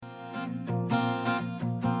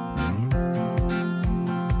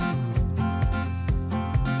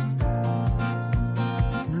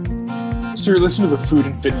So you're listening to the Food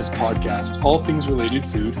and Fitness Podcast, all things related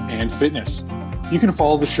food and fitness. You can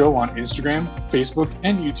follow the show on Instagram, Facebook,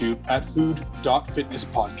 and YouTube at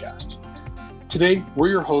food.fitnesspodcast. Today, we're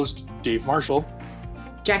your hosts, Dave Marshall,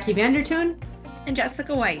 Jackie Vandertoon, and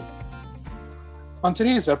Jessica White. On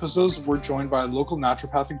today's episodes, we're joined by a local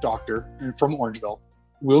naturopathic doctor from Orangeville.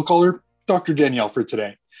 We'll call her Dr. Danielle for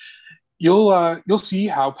today. You'll see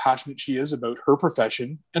how passionate she is about her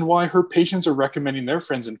profession and why her patients are recommending their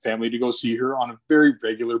friends and family to go see her on a very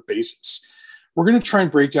regular basis. We're going to try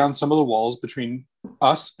and break down some of the walls between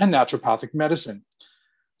us and naturopathic medicine.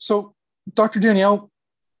 So, Dr. Danielle,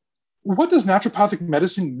 what does naturopathic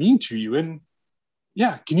medicine mean to you? And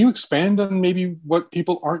can you expand on maybe what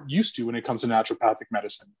people aren't used to when it comes to naturopathic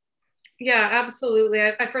medicine? Yeah, absolutely.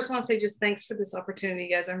 I first want to say just thanks for this opportunity,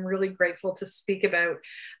 guys. I'm really grateful to speak about,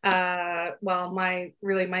 my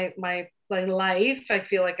life. I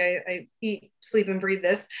feel like I eat, sleep, and breathe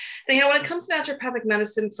this. And when it comes to naturopathic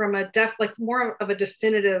medicine from a more of a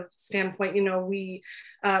definitive standpoint, we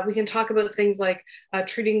can talk about things like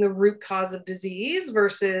treating the root cause of disease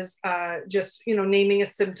versus just naming a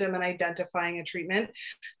symptom and identifying a treatment,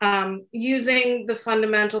 using the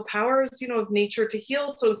fundamental powers of nature to heal.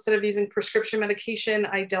 So instead of using prescription medication,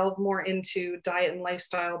 I delve more into diet and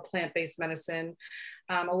lifestyle, plant-based medicine.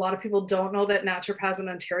 A lot of people don't know that naturopaths in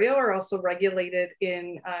Ontario are also regulated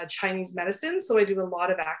in Chinese medicine. So I do a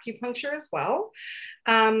lot of acupuncture as well.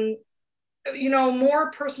 More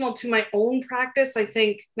personal to my own practice, I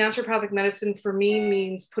think naturopathic medicine for me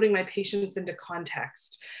means putting my patients into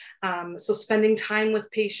context. So spending time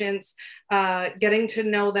with patients, getting to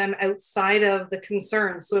know them outside of the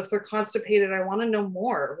concern. So if they're constipated, I want to know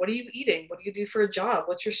more. What are you eating? What do you do for a job?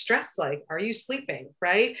 What's your stress like? Are you sleeping?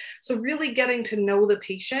 Right? So really getting to know the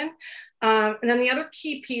patient. And then the other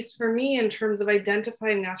key piece for me in terms of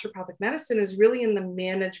identifying naturopathic medicine is really in the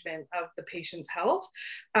management of the patient's health.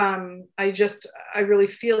 I really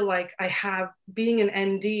feel like being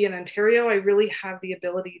an ND in Ontario, I really have the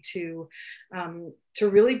ability to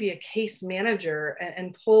really be a case manager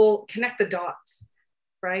and connect the dots,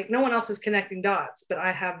 right? No one else is connecting dots, but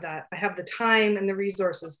I have that. I have the time and the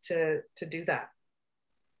resources to do that.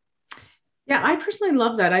 Yeah, I personally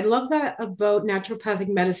love that. I love that about naturopathic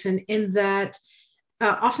medicine in that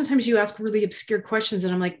oftentimes you ask really obscure questions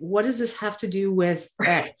and I'm like, what does this have to do with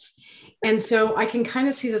X? And so I can kind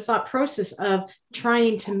of see the thought process of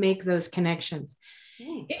trying to make those connections.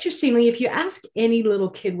 Interestingly, if you ask any little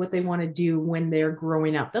kid what they want to do when they're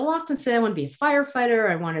growing up, they'll often say, I want to be a firefighter,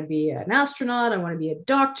 I want to be an astronaut, I want to be a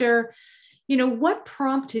doctor. What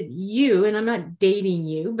prompted you, and I'm not dating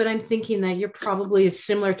you, but I'm thinking that you're probably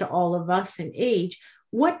similar to all of us in age.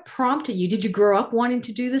 What prompted you? Did you grow up wanting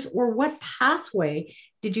to do this, or what pathway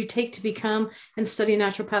did you take to become and study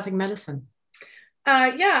naturopathic medicine?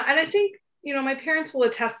 And I think, my parents will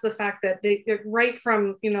attest to the fact that they, right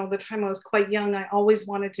from, the time I was quite young, I always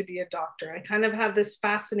wanted to be a doctor. I kind of have this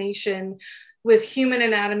fascination with human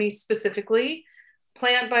anatomy specifically.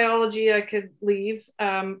 Plant biology, I could leave,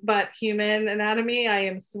 but human anatomy, I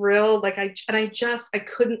am thrilled. I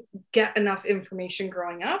couldn't get enough information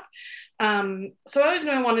growing up. So I always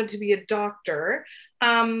knew I wanted to be a doctor.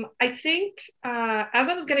 I think as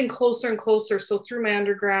I was getting closer and closer, so through my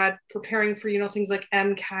undergrad, preparing for, things like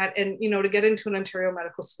MCAT and, to get into an Ontario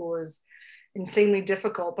medical school is insanely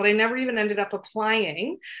difficult, but I never even ended up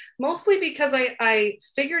applying, mostly because I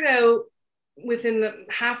figured out within the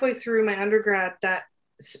halfway through my undergrad that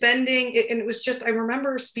spending it, and it was just, I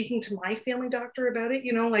remember speaking to my family doctor about it,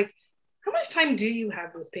 how much time do you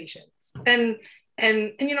have with patients? And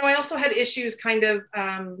I also had issues kind of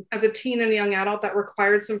as a teen and a young adult that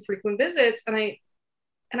required some frequent visits. And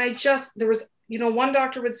there was, one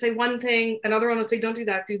doctor would say one thing, another one would say, don't do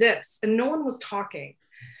that, do this. And no one was talking.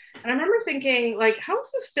 And I remember thinking, how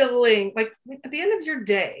fulfilling, at the end of your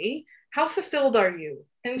day, how fulfilled are you?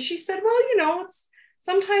 And she said, well,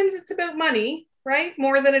 sometimes it's about money, right?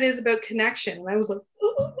 More than it is about connection. And I was like,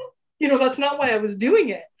 that's not why I was doing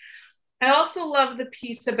it. I also love the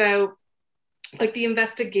piece about the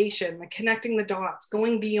investigation, connecting the dots,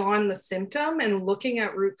 going beyond the symptom and looking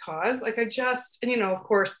at root cause. Of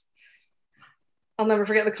course, I'll never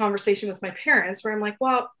forget the conversation with my parents where I'm like,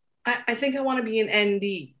 well, I think I want to be an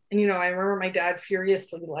ND. And, I remember my dad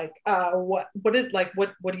furiously what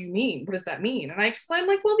do you mean? What does that mean? And I explained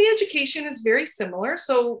well, the education is very similar.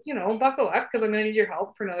 So, buckle up because I'm going to need your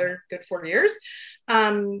help for another good 4 years.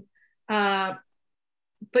 But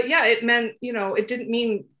yeah, it meant, it didn't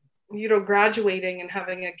mean, graduating and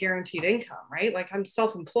having a guaranteed income, right? I'm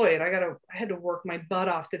self-employed. I had to work my butt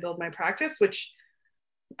off to build my practice, which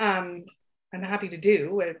I'm happy to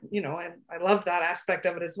do. And, you know, I love that aspect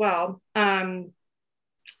of it as well.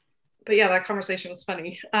 But yeah, that conversation was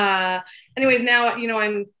funny. Anyways, now, you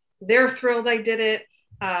know, they're thrilled I did it.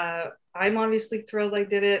 I'm obviously thrilled I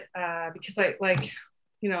did it because I like,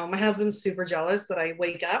 you know, my husband's super jealous that I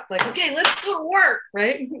wake up like, okay, let's go to work,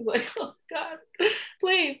 right? He's like, oh God,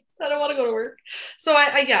 please, I don't want to go to work. So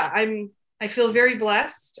I feel very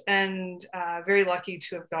blessed and very lucky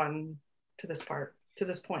to have gotten to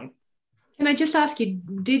this point. Can I just ask you,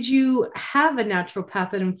 did you have a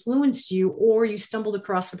naturopath that influenced you, or you stumbled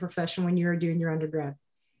across the profession when you were doing your undergrad?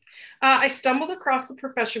 I stumbled across the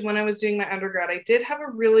profession when I was doing my undergrad. I did have a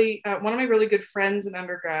really, one of my really good friends in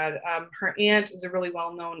undergrad. Her aunt is a really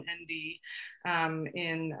well-known ND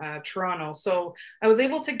in Toronto. So I was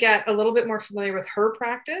able to get a little bit more familiar with her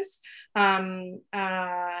practice. And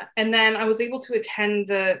then I was able to attend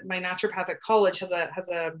my naturopathic college has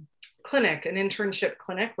a clinic, an internship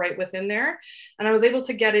clinic right within there. And I was able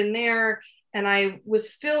to get in there, and I was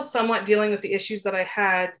still somewhat dealing with the issues that I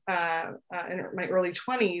had in my early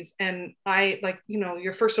 20s. And I, like, you know,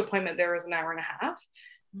 your first appointment there is an hour and a half.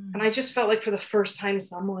 And I just felt like for the first time,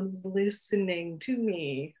 someone was listening to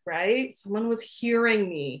me, right? Someone was hearing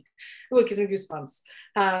me. Oh, it gives me goosebumps.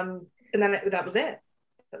 And then that was it.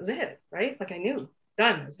 That was it, right? Like I knew,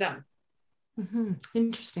 done, it was done. Mm-hmm.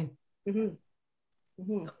 Interesting. Mm-hmm.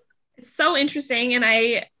 Mm-hmm. It's so interesting. And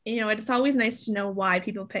it's always nice to know why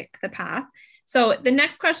people pick the path. So the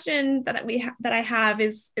next question that I have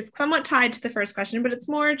is somewhat tied to the first question, but it's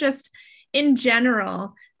more just in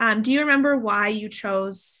general. Do you remember why you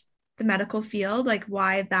chose the medical field? Like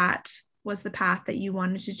why that was the path that you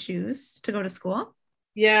wanted to choose to go to school?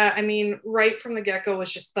 Yeah. I mean, right from the get-go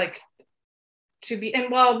was just like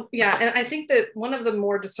and I think that one of the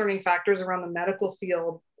more discerning factors around the medical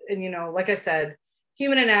field, and, you know, like I said,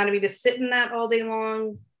 human anatomy, to sit in that all day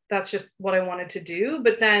long, that's just what I wanted to do.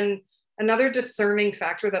 But then another discerning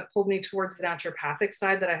factor that pulled me towards the naturopathic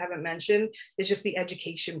side that I haven't mentioned is just the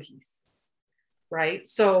education piece, right?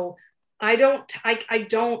 So I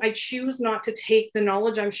choose not to take the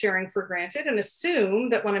knowledge I'm sharing for granted and assume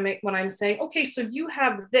that when I'm saying, okay, so you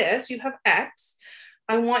have this, you have X,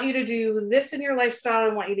 I want you to do this in your lifestyle,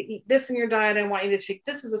 I want you to eat this in your diet, I want you to take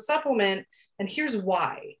this as a supplement, and here's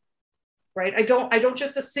why. Right. I don't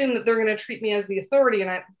just assume that they're going to treat me as the authority.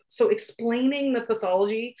 So explaining the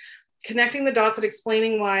pathology, connecting the dots and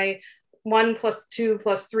explaining why 1 + 2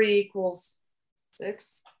 + 3 =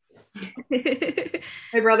 6.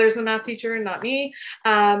 My brother's a math teacher and not me.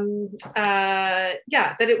 That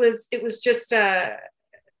it was just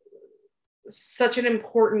such an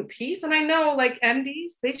important piece. And I know, like,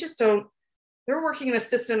 MDs, they're working in a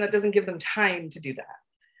system that doesn't give them time to do that.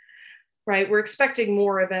 Right. We're expecting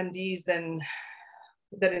more of MDs than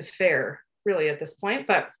is fair, really, at this point.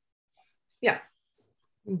 But yeah.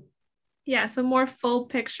 Yeah. So more full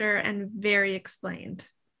picture and very explained.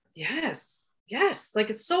 Yes. Yes.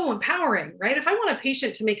 Like, it's so empowering, right? If I want a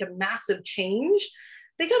patient to make a massive change,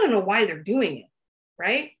 they got to know why they're doing it.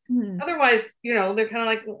 Right. Mm-hmm. Otherwise, you know, they're kind of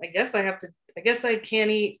like, well, I guess I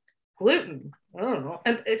can't eat gluten. I don't know.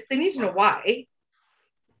 And if they need to know why,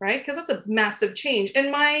 right? Because that's a massive change.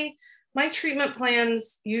 And my treatment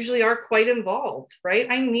plans usually are quite involved, right?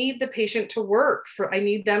 I need the patient to work I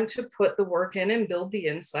need them to put the work in and build the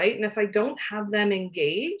insight. And if I don't have them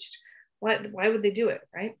engaged, why would they do it,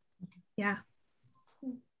 right? Yeah.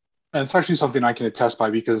 And it's actually something I can attest by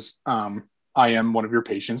because I am one of your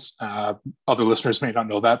patients. Other listeners may not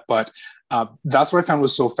know that, but that's what I found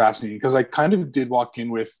was so fascinating, because I kind of did walk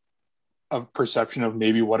in with a perception of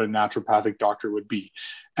maybe what a naturopathic doctor would be.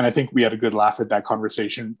 And I think we had a good laugh at that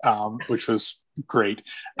conversation, which was great.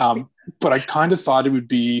 But I kind of thought it would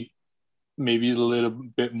be maybe a little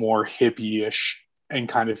bit more hippie-ish and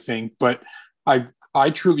kind of thing. But I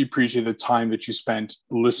truly appreciate the time that you spent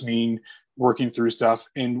listening, working through stuff.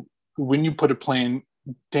 And when you put a plan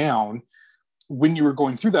down, when you were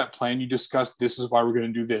going through that plan, you discussed, this is why we're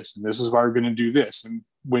going to do this, and this is why we're going to do this. And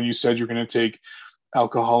when you said you're going to take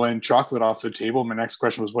alcohol and chocolate off the table, my next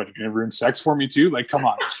question was, what, you're going to ruin sex for me too? Like, come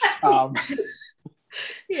on.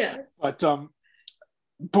 Yes.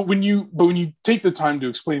 But when you take the time to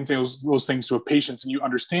explain those things to a patient, and you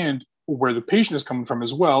understand where the patient is coming from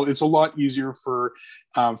as well, it's a lot easier for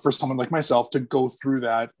someone like myself to go through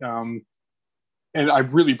that. And I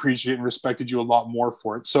really appreciate and respected you a lot more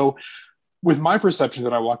for it. So with my perception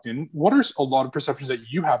that I walked in, what are a lot of perceptions that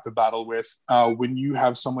you have to battle with when you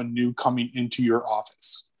have someone new coming into your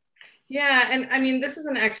office? Yeah. And I mean, this is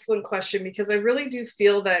an excellent question, because I really do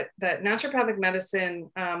feel that naturopathic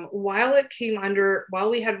medicine, while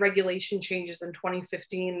we had regulation changes in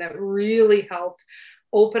 2015 that really helped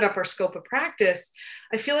open up our scope of practice,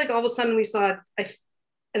 I feel like all of a sudden we saw,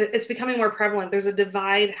 it's becoming more prevalent. There's a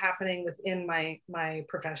divide happening within my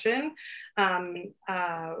profession,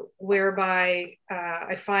 whereby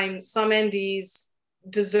I find some NDs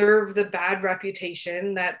deserve the bad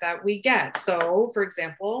reputation that we get. So, for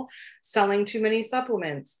example, selling too many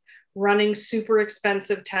supplements, running super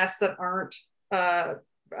expensive tests that aren't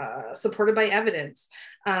supported by evidence,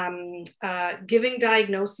 giving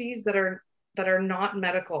diagnoses that are not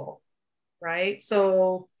medical, right?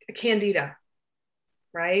 So, candida,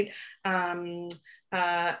 right?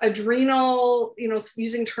 Adrenal,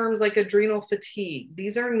 using terms like adrenal fatigue.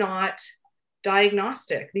 These are not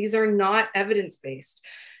diagnostic. These are not evidence-based.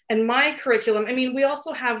 And my curriculum, I mean, we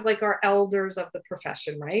also have like our elders of the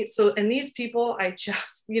profession, right? So, and these people, I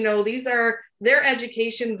just, these are their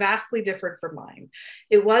education vastly different from mine.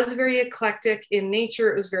 It was very eclectic in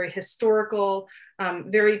nature. It was very historical,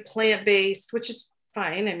 very plant-based, which is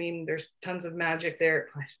fine. I mean, there's tons of magic there.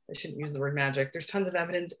 I shouldn't use the word magic. There's tons of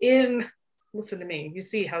evidence listen to me, you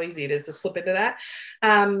see how easy it is to slip into that.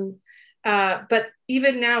 But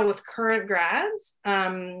even now with current grads,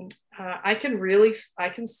 I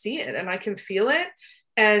can see it and I can feel it.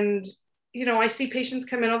 And, I see patients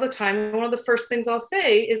come in all the time. And one of the first things I'll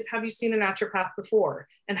say is, have you seen a naturopath before?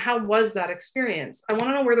 And how was that experience? I want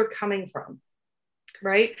to know where they're coming from.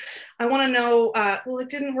 Right. I want to know, well, it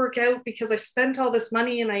didn't work out because I spent all this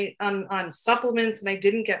money on supplements and I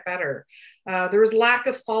didn't get better. There was lack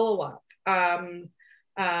of follow-up. My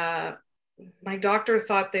doctor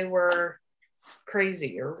thought they were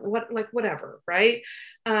crazy or whatever. Right.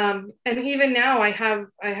 And even now I had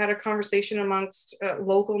a conversation amongst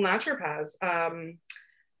local naturopaths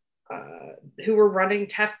who were running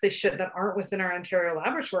tests that aren't within our Ontario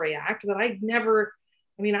Laboratory Act that I'm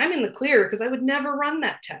in the clear because I would never run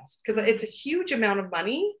that test because it's a huge amount of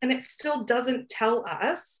money and it still doesn't tell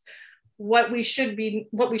us what we should be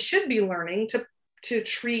learning to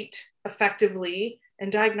treat effectively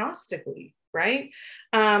and diagnostically, right?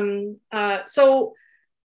 So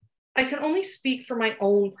I can only speak for my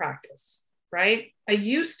own practice, right? I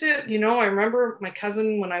used to, I remember my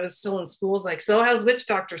cousin when I was still in school was like, so how's witch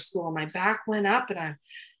doctor school? My back went up and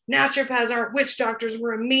naturopaths aren't witch doctors,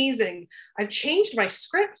 we're amazing. I've changed my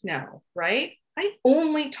script now, right? I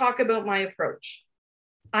only talk about my approach.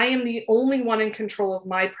 I am the only one in control of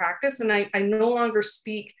my practice. And I no longer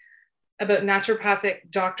speak about naturopathic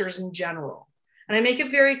doctors in general. And I make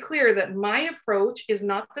it very clear that my approach is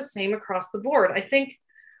not the same across the board. I think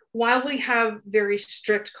while we have very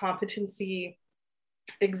strict competency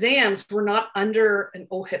exams, we're not under an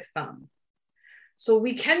OHIP thumb. So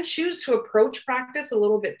we can choose to approach practice a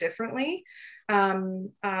little bit differently. I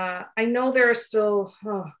know there are still,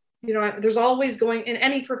 there's always in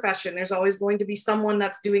any profession, there's always going to be someone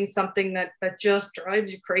that's doing something that just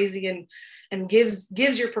drives you crazy and gives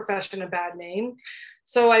your profession a bad name.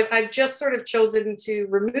 So I've just sort of chosen to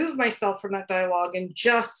remove myself from that dialogue and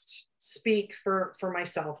just speak for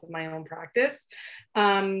myself and my own practice.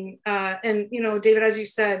 And, David, as you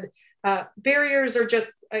said, barriers are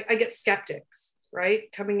just, I get skeptics,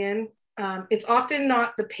 right? Coming in. It's often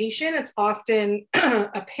not the patient. It's often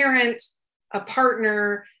a parent, a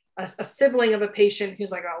partner, a sibling of a patient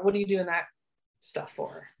who's like, oh, what are you doing that stuff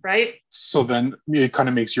for? Right. So then it kind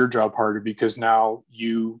of makes your job harder because now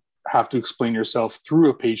you have to explain yourself through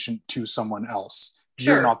a patient to someone else.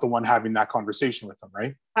 Sure. You're not the one having that conversation with them,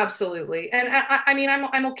 right? Absolutely. And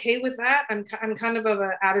I'm okay with that. I'm kind of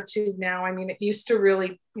an attitude now. I mean, it used to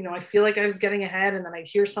really, I feel like I was getting ahead and then I'd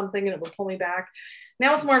hear something and it would pull me back.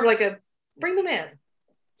 Now it's more of like bring them in,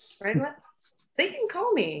 right? They can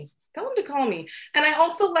call me, tell them to call me. And I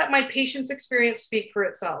also let my patient's experience speak for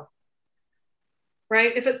itself,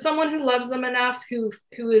 right? If it's someone who loves them enough, who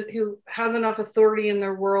has enough authority in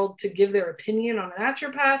their world to give their opinion on a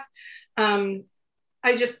naturopath,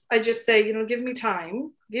 I just say, give me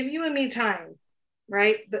time, give you and me time,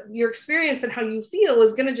 right? Your experience and how you feel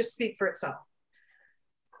is going to just speak for itself.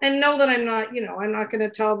 And know that I'm not going to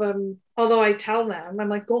tell them, although I tell them, I'm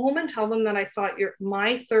like, go home and tell them that I thought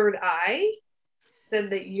my third eye said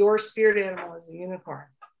that your spirit animal is a unicorn.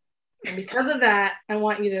 And because of that, I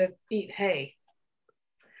want you to eat hay.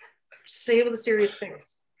 Say it with a serious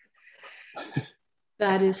face.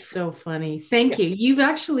 That is so funny. Thank you. You've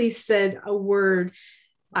actually said a word,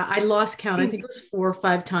 I lost count, I think it was 4 or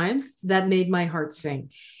 5 times, that made my heart sing.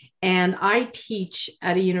 And I teach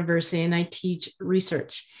at a university and I teach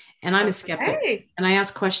research. And I'm a skeptic and I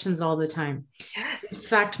ask questions all the time. Yes. In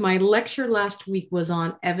fact, my lecture last week was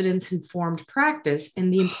on evidence-informed practice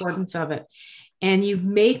and the importance of it. And you've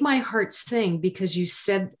made my heart sing because you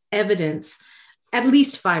said evidence. at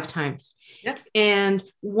least 5 times. Yep. And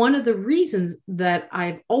one of the reasons that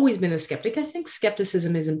I've always been a skeptic, I think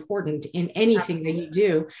skepticism is important in anything that you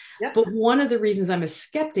do. Yep. But one of the reasons I'm a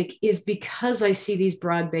skeptic is because I see these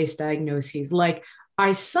broad-based diagnoses. Like,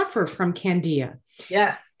 I suffer from candida.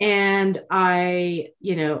 Yes. And I,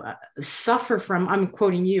 suffer from, I'm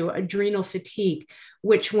quoting you, adrenal fatigue,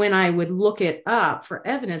 which when I would look it up for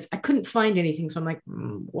evidence, I couldn't find anything. So I'm like,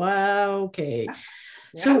 wow, okay. Yeah.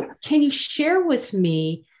 So can you share with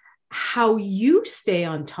me how you stay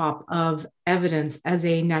on top of evidence as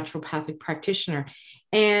a naturopathic practitioner,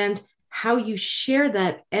 and how you share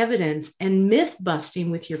that evidence and myth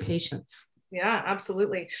busting with your patients? Yeah,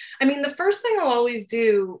 absolutely. I mean, the first thing I'll always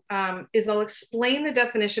do is I'll explain the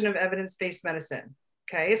definition of evidence-based medicine.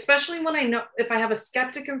 Okay. Especially when I know, if I have a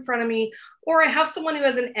skeptic in front of me, or I have someone who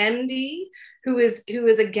has an MD who is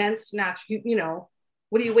against natural,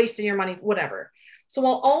 what are you wasting your money? Whatever. So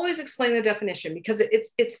I'll always explain the definition, because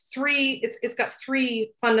it's got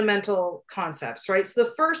 3 fundamental concepts, right? So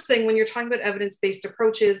the first thing, when you're talking about evidence-based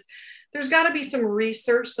approaches, there's got to be some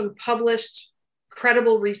research, some published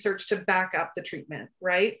credible research to back up the treatment,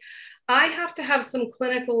 right? I have to have some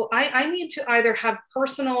clinical, I need to either have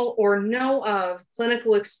personal or know of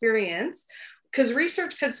clinical experience, because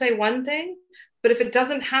research could say one thing, but if it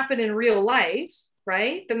doesn't happen in real life,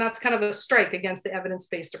 right, then that's kind of a strike against the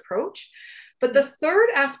evidence-based approach. But the third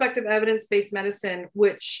aspect of evidence-based medicine,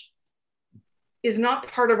 which is not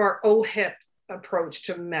part of our OHIP approach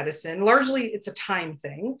to medicine, largely it's a time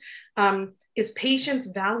thing, is patients'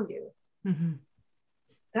 value. Mm-hmm.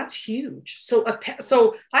 That's huge. So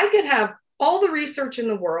I could have all the research in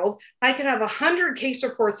the world. I could have 100 case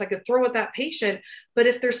reports I could throw at that patient. But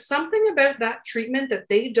if there's something about that treatment that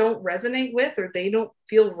they don't resonate with, or they don't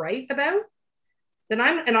feel right about, then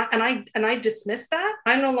I dismiss that,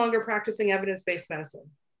 I'm no longer practicing evidence-based medicine.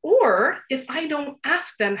 Or if I don't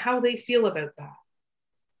ask them how they feel about that,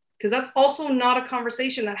 because that's also not a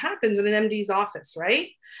conversation that happens in an MD's office, right?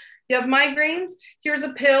 You have migraines, here's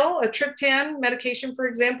a pill, a triptan medication, for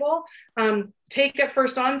example, take at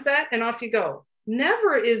first onset and off you go.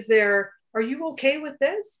 Never is there, are you okay with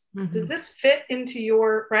this? Mm-hmm. Does this fit into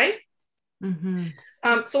your, right? Mm-hmm.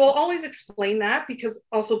 So I'll always explain that, because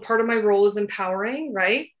also part of my role is empowering,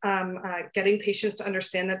 right? Getting patients to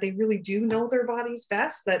understand that they really do know their bodies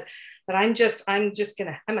best, that I'm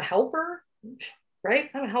a helper, right?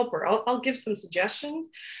 I'm a helper. I'll give some suggestions.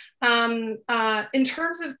 In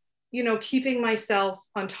terms of, keeping myself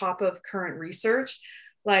on top of current research,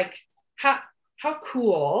 like how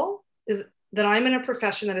cool is that I'm in a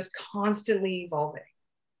profession that is constantly evolving.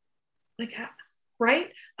 Like, right?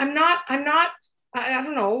 I'm not, I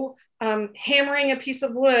don't know, hammering a piece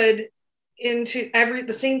of wood into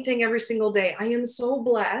the same thing every single day. I am so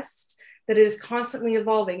blessed that it is constantly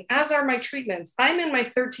evolving, as are my treatments. I'm in my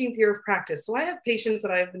 13th year of practice. So I have patients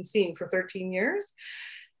that I've been seeing for 13 years,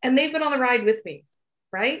 and they've been on the ride with me,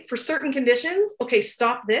 right? For certain conditions, okay,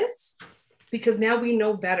 stop this, because now we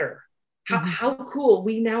know better. How cool,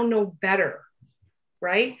 we now know better,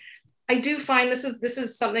 right? I do find this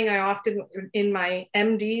is something I often, in my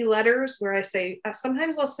MD letters, where I say,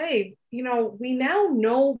 sometimes I'll say, we now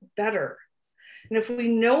know better. And if we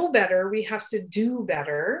know better, we have to do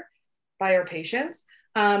better by our patients.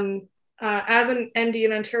 As an ND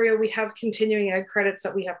in Ontario, we have continuing ed credits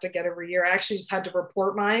that we have to get every year. I actually just had to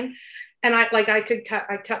report mine. And I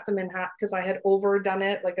cut them in half, because I had overdone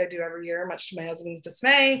it, like I do every year, much to my husband's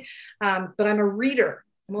dismay. But I'm a reader.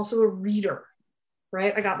 I'm also a reader,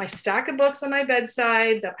 right? I got my stack of books on my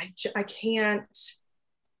bedside that I can't,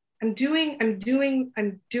 I'm doing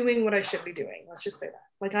what I should be doing. Let's just say that.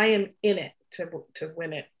 Like, I am in it to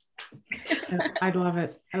win it. I love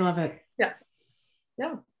it. I love it. Yeah.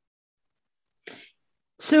 Yeah.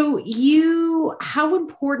 So how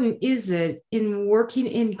important is it in working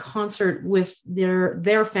in concert with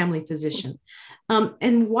their family physician?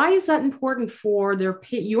 And why is that important for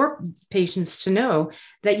your patients to know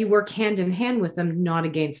that you work hand in hand with them, not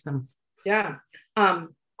against them? Yeah.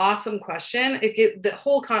 Awesome question. I'm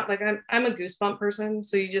a goosebump person.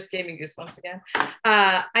 So you just gave me goosebumps again.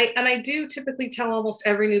 I do typically tell almost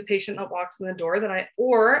every new patient that walks in the door that I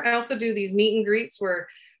also do these meet and greets where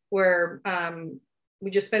we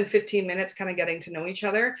just spend 15 minutes kind of getting to know each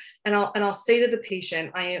other. And I'll say to the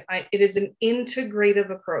patient, it is an integrative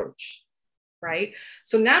approach, right?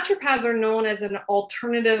 So naturopaths are known as an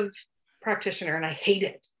alternative practitioner, and I hate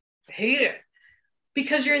it.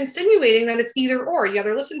 Because you're insinuating that it's either or. You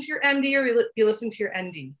either listen to your MD or you listen to your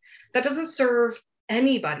ND. That doesn't serve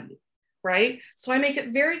anybody, right? So I make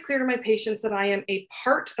it very clear to my patients that I am a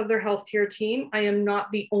part of their healthcare team. I am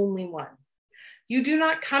not the only one. You do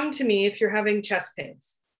not come to me if you're having chest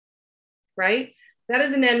pains, right? That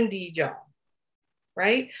is an MD job,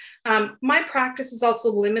 right? My practice is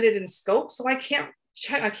also limited in scope, so I can't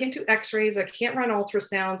do x-rays, I can't run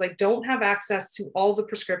ultrasounds, I don't have access to all the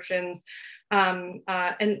prescriptions.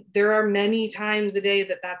 And there are many times a day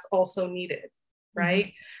that that's also needed,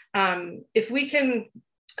 right? If we can,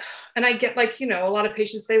 and I get like, a lot of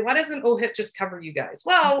patients say, why doesn't OHIP just cover you guys?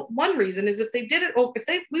 Well, one reason is if they did it,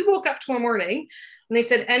 we woke up tomorrow morning and they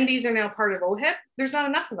said NDs are now part of OHIP, there's not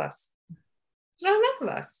enough of us. There's not enough of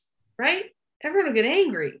us, right? Everyone will get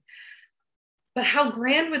angry. But how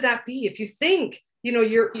grand would that be if you think,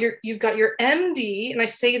 you've got your MD, and I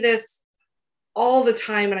say this all the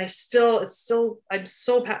time, and I'm so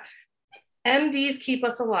MDs keep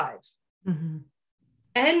us alive.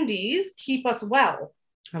 NDs keep us well.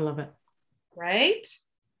 I love it. Right?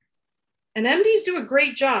 And MDs do a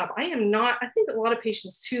great job. I think a lot of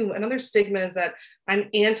patients too, another stigma is that I'm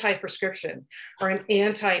anti-prescription or I'm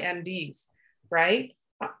anti-MDs, right?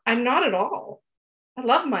 I'm not at all. I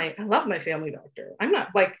love my family doctor. I'm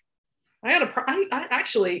not like, I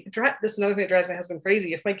actually, this is another thing that drives my husband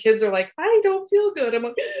crazy. If my kids are like, I don't feel good, I'm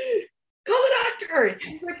like, call the doctor.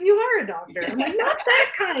 He's like, you are a doctor. I'm like, not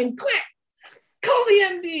that kind, quick, call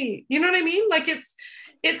the MD. You know what I mean? Like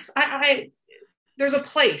there's a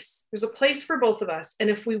place for both of us. And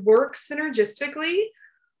if we work synergistically,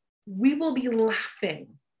 we will be laughing.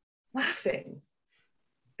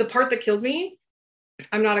 The part that kills me,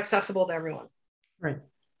 I'm not accessible to everyone. Right.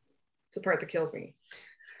 It's the part that kills me.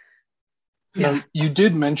 Yeah. Now, you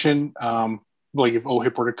did mention, like if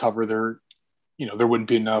OHIP were to cover there wouldn't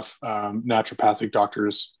be enough naturopathic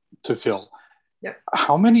doctors to fill. Yep.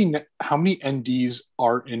 How many NDs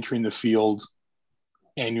are entering the field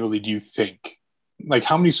annually, do you think? Like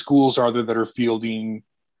how many schools are there that are fielding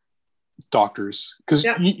doctors? Because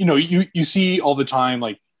you see all the time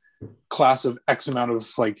like class of X amount of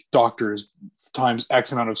like doctors times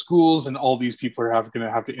X amount of schools, and all these people are going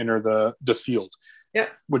to have to enter the field,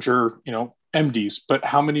 which are MDs. But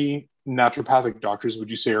how many naturopathic doctors would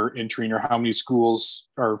you say are entering, or how many schools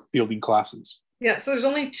are fielding classes? Yeah, so there's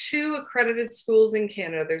only 2 accredited schools in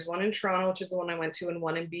Canada. There's one in Toronto, which is the one I went to, and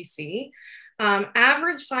one in BC.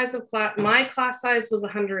 Average size of class, my class size was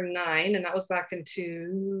 109, and that was back in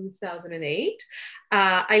 2008.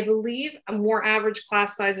 I believe more average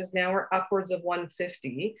class sizes now are upwards of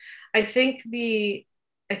 150. I think the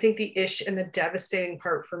issue and the devastating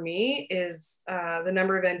part for me is the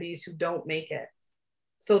number of NDs who don't make it.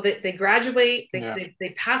 So they graduate,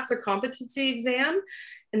 they pass their competency exam,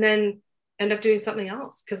 and then end up doing something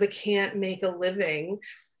else because they can't make a living.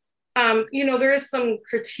 There is some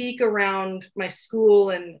critique around my school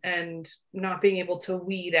and not being able to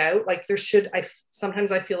weed out. Like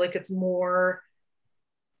sometimes I feel like it's more,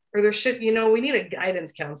 or there should, we need a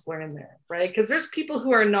guidance counselor in there, right? Because there's people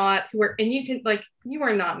who are not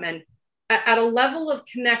meant at a level of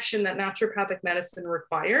connection that naturopathic medicine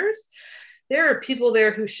requires. There are people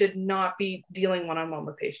there who should not be dealing one-on-one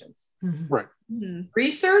with patients. Right.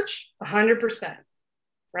 Research, 100%,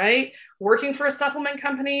 right? Working for a supplement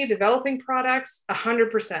company, developing products,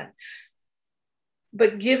 100%.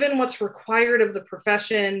 But given what's required of the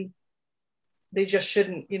profession, they just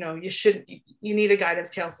shouldn't, you need a guidance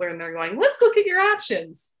counselor, and they're going, let's look at your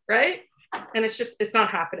options, right? And it's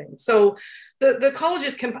not happening. So the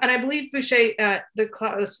colleges and I believe Boucher,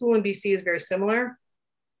 the school in BC is very similar.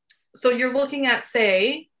 So you're looking at,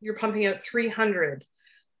 say, you're pumping out 300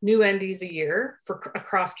 new NDs a year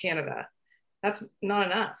across Canada. That's not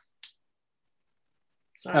enough.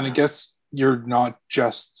 I guess you're not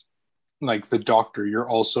just like the doctor, you're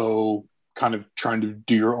also kind of trying to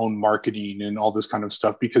do your own marketing and all this kind of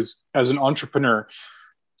stuff, because as an entrepreneur,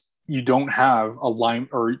 you don't have a line,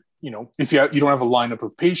 or if you don't have a lineup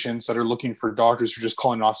of patients that are looking for doctors who are just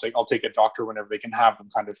calling off saying, I'll take a doctor whenever they can have them,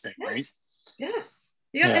 kind of thing. Right? Yes.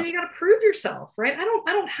 And you got to prove yourself, right? I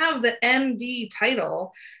don't have the MD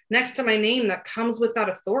title next to my name that comes with that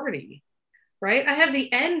authority, right? I have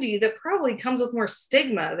the ND that probably comes with more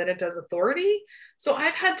stigma than it does authority. So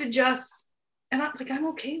I've had to I'm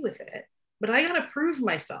okay with it, but I got to prove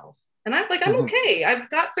myself. And I'm okay. I've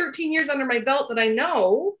got 13 years under my belt that I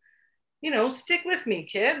know, stick with me,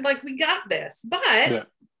 kid. Like, we got this. But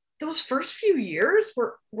those first few years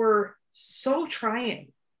were so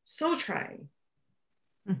trying.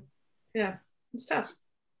 Yeah, it's tough.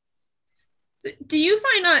 Do you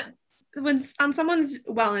find that when on someone's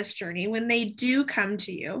wellness journey, when they do come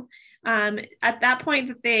to you, at that point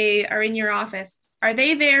that they are in your office, are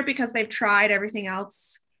they there because they've tried everything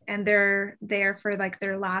else and they're there for like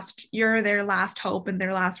you're their last hope and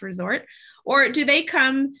their last resort? Or do they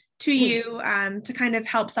come to you to kind of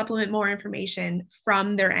help supplement more information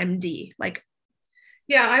from their MD? Like,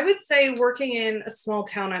 yeah, I would say working in a small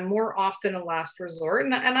town, I'm more often a last resort.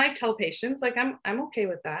 And I tell patients, like, I'm okay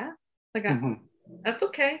with that. Like, that's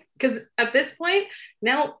okay. Because at this point,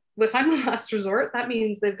 now, if I'm the last resort, that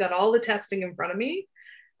means they've got all the testing in front of me,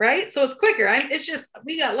 right? So it's quicker. It's just,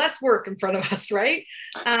 we got less work in front of us, right?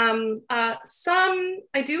 I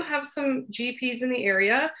do have some GPs in the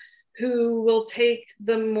area who will take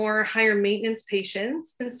the more higher maintenance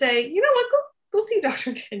patients and say, you know what, go see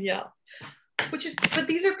Dr. Danielle. But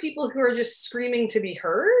these are people who are just screaming to be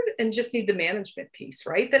heard and just need the management piece,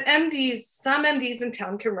 right? That some MDs in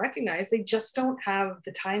town can recognize they just don't have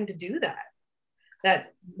the time to do that.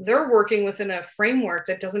 That they're working within a framework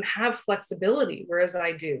that doesn't have flexibility, whereas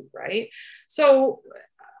I do, right? So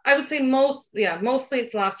I would say mostly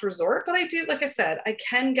it's last resort, but I do, like I said, I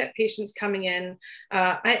can get patients coming in.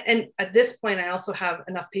 And at this point, I also have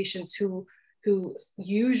enough patients who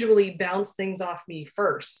usually bounce things off me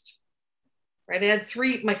first. Right. I had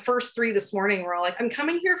my first 3 this morning were all like, I'm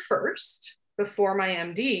coming here first before my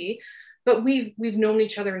MD, but we've known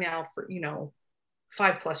each other now for,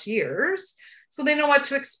 5+ years. So they know what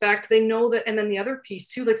to expect. They know that. And then the other piece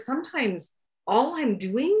too, like sometimes all I'm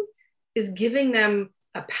doing is giving them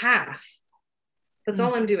a path. That's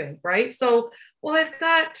all I'm doing. Right. So, well, I've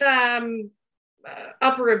got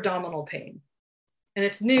upper abdominal pain and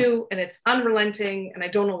it's new and it's unrelenting and I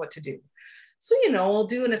don't know what to do. So, I'll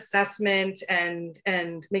do an assessment and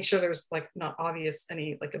make sure there's like not obvious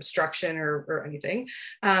any like obstruction or anything.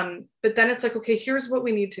 But then it's like, okay, here's what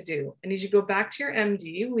we need to do. I need you to go back to your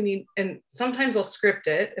MD. And sometimes I'll script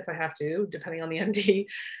it if I have to, depending on the MD.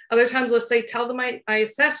 Other times let's say, tell them I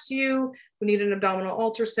assessed you. We need an abdominal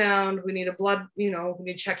ultrasound. We need a blood, we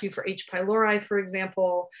need to check you for H. pylori, for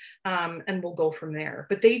example. And we'll go from there.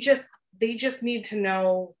 But they just need to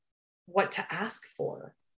know what to ask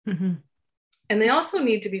for. Mm-hmm. And they also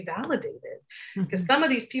need to be validated because some of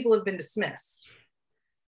these people have been dismissed,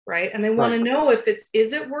 right? And they want to know if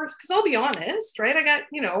is it worth, because I'll be honest, right? I got,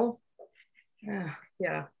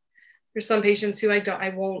 there's some patients who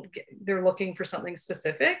they're looking for something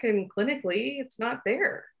specific and clinically it's not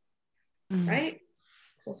there, right?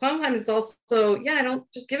 So sometimes it's also, I don't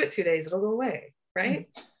just give it 2 days, it'll go away, right?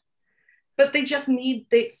 But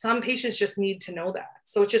some patients just need to know that.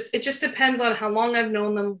 So it just depends on how long I've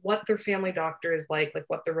known them, what their family doctor is like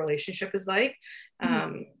what their relationship is like.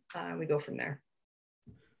 We go from there.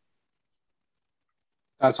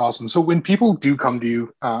 That's awesome. So when people do come to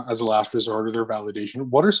you as a last resort or their validation,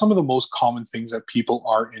 what are some of the most common things that people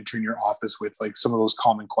are entering your office with, like some of those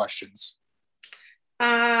common questions?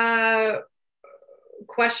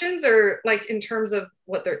 Questions or like in terms of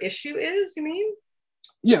what their issue is, you mean?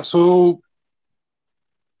 Yeah. So,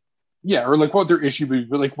 or like what their issue would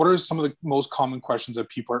be, like what are some of the most common questions that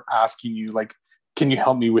people are asking you? Like, can you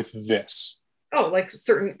help me with this? Oh, like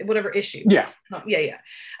certain, whatever issue. Yeah.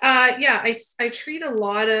 I treat a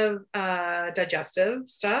lot of digestive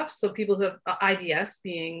stuff. So people who have IBS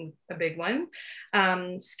being a big one,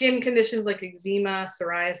 skin conditions like eczema,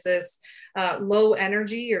 psoriasis, low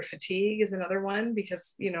energy or fatigue is another one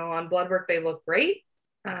because, on blood work, they look great.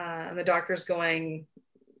 And the doctor's going,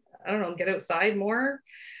 I don't know, get outside more.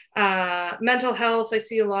 Mental health, I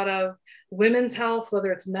see a lot of women's health,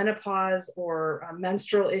 whether it's menopause or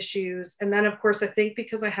menstrual issues. And then, of course, I think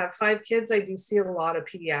because I have 5 kids, I do see a lot of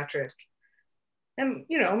pediatric. And,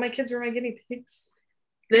 my kids were my guinea pigs.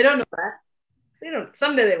 They don't know that. They don't.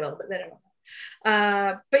 Someday they will, but they don't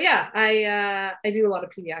know. But yeah, I do a lot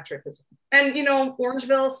of pediatric as well. And,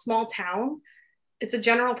 Orangeville, small town, it's a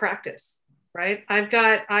general practice. Right.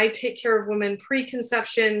 I take care of women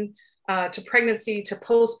preconception to pregnancy to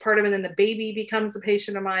postpartum, and then the baby becomes a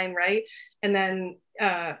patient of mine. Right. And then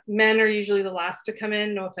men are usually the last to come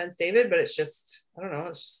in. No offense, David, but it's just, I don't know,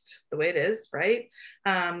 it's just the way it is. Right.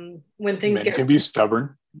 When things can be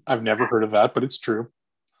stubborn. I've never heard of that, but it's true.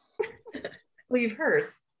 Well, you've heard.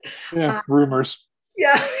 Yeah. Rumors.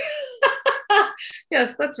 Yeah.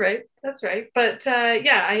 Yes, that's right. That's right. But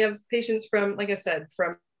I have patients from, like I said,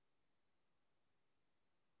 from.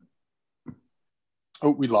 Oh,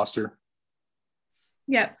 we lost her.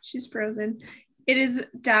 Yep, she's frozen. It is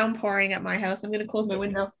downpouring at my house. I'm going to close my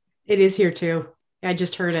window. It is here too. I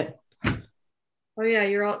just heard it. Oh yeah,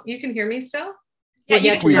 you can hear me still?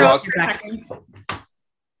 Yeah, we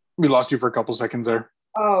lost you for a couple seconds there.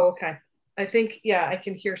 Oh, okay. I think, I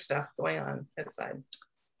can hear stuff going on outside.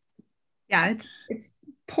 Yeah, it's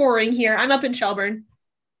pouring here. I'm up in Shelburne,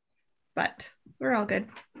 but we're all good.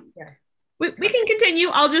 Yeah. We can continue.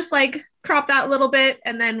 I'll just crop that a little bit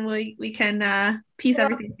and then we can piece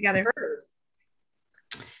everything together.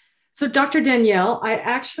 So, Dr. Danielle, I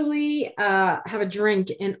actually have a drink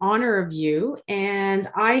in honor of you. And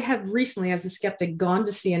I have recently, as a skeptic, gone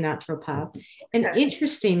to see a naturopath. And Okay.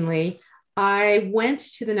 interestingly, I went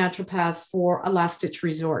to the naturopath for a last ditch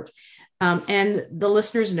resort. And the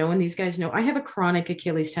listeners know, and these guys know, I have a chronic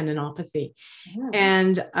Achilles tendinopathy.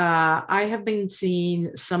 And I have been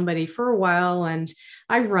seeing somebody for a while, and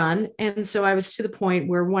I run. And so I was to the point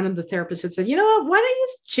where one of the therapists had said, you know what, why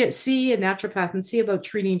don't you see a naturopath and see about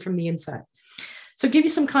treating from the inside? So give you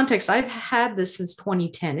some context. I've had this since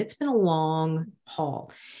 2010. It's been a long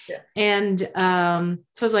haul. Yeah. And so I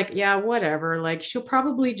was like, yeah, whatever. Like, she'll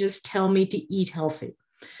probably just tell me to eat healthy.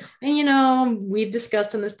 And, you know, we've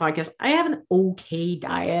discussed on this podcast, I have an okay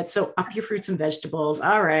diet. So up your fruits and vegetables.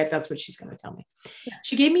 All right. That's what she's going to tell me. Yeah.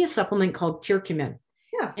 She gave me a supplement called Curcumin.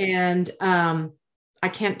 Yeah. And I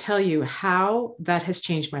can't tell you how that has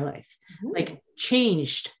changed my life, like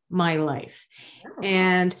changed my life. Yeah.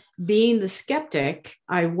 And being the skeptic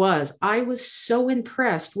I was so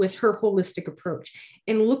impressed with her holistic approach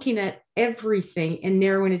and looking at everything and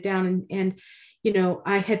narrowing it down. And, you know,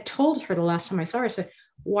 I had told her the last time I saw her, I said,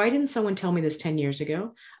 why didn't someone tell me this 10 years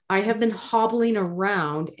ago? I have been hobbling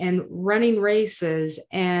around and running races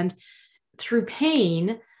and through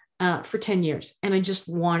pain for 10 years. And I just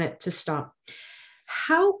want it to stop.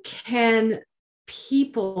 How can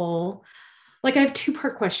people, like, I have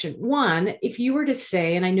two-part question. One, if you were to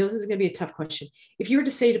say, and I know this is going to be a tough question, if you were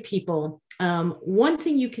to say to people, one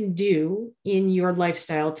thing you can do in your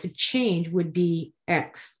lifestyle to change would be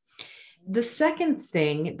X. The second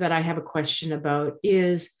thing that I have a question about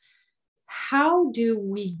is, how do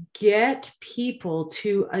we get people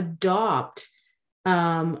to adopt,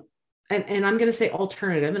 and I'm going to say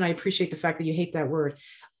alternative, and I appreciate the fact that you hate that word,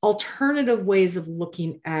 alternative ways of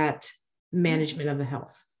looking at management of the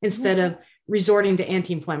health instead of resorting to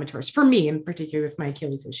anti-inflammatories, for me in particular with my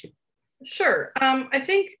Achilles issue? Sure. I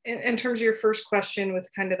think in terms of your first question with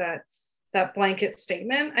kind of that blanket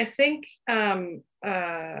statement, I think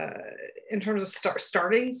in terms of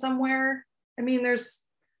starting somewhere, I mean, there's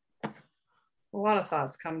a lot of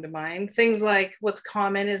thoughts come to mind. Things like what's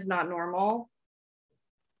common is not normal,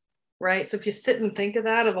 right? So if you sit and think of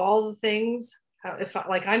that, of all the things,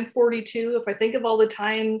 like I'm 42, if I think of all the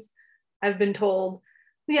times I've been told,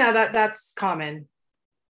 yeah, that's common,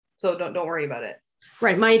 so don't worry about it.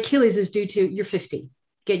 Right. My Achilles is due to you're 50.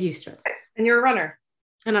 Get used to it. And you're a runner.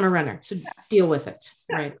 And I'm a runner, so deal with it.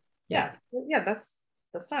 Yeah. Right. Yeah. That's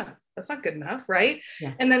not good enough, right?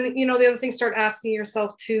 Yeah. And then, you know, the other thing, start asking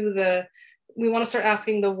yourself too, we want to start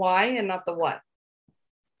asking the why and not the what,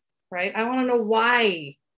 right? I want to know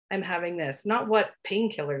why I'm having this, not what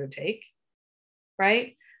painkiller to take,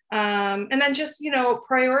 right? And then just, you know,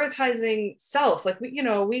 prioritizing self. Like, we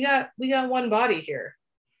got one body here,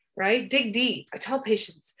 right? Dig deep. I tell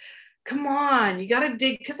patients, come on, you got to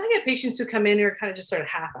dig, because I get patients who come in who are kind of just sort of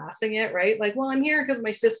half-assing it, right? Like, well, I'm here because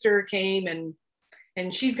my sister came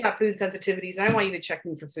and she's got food sensitivities and I want you to check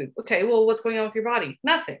me for food. Okay, well, what's going on with your body?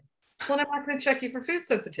 Nothing. Well, I'm not going to check you for food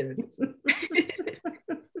sensitivities.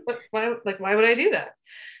 Why would I do that?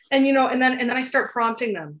 And, you know, and then I start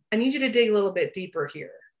prompting them. I need you to dig a little bit deeper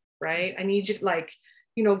here, right? I need you to, like,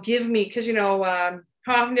 you know, give me, because, you know, how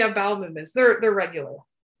often do you have bowel movements? They're regular.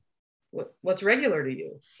 What's regular to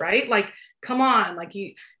you, right? Like, come on, like,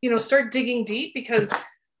 you know, start digging deep, because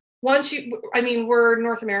we're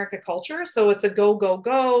North America culture, so it's a go, go,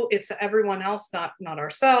 go. It's everyone else, not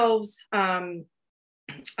ourselves.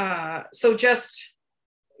 So just,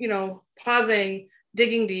 you know, pausing,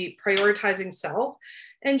 digging deep, prioritizing self,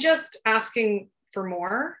 and just asking for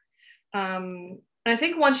more. And I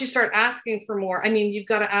think once you start asking for more, I mean, you've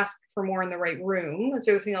got to ask for more in the right room. That's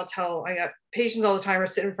the other thing I'll tell. I got patients all the time who are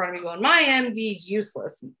sitting in front of me going, my MD is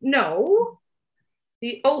useless. No,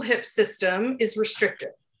 the OHIP system is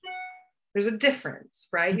restrictive. There's a difference,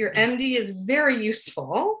 right? Your MD is very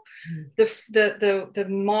useful. The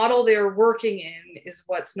model they're working in is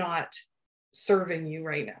what's not serving you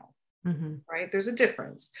right now, right? There's a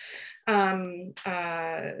difference.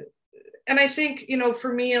 And I think, you know,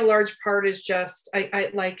 for me, a large part is just,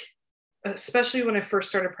 I like, especially when I first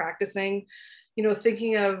started practicing, you know,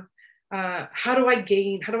 thinking of how do I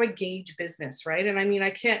gauge business, right? And I mean,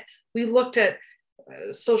 we looked at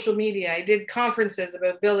social media. I did conferences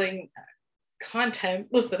about building content.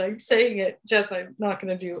 Listen, I'm saying it, Jess, I'm not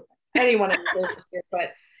going to do anyone in the industry,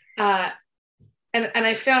 but and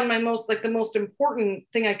I found the most important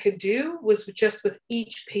thing I could do was just with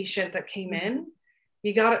each patient that came in.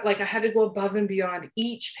 You got it. Like, I had to go above and beyond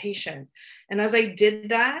each patient. And as I did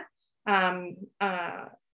that,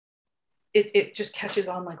 it just catches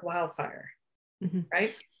on like wildfire,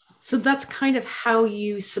 right? So that's kind of how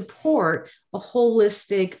you support a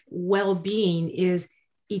holistic well-being, is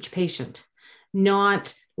each patient,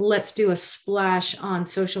 not let's do a splash on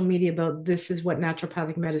social media about this is what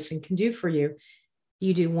naturopathic medicine can do for you.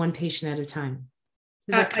 You do one patient at a time.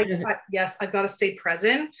 Is that kind of yes, I've got to stay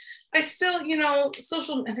present. I still,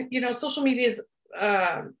 social media is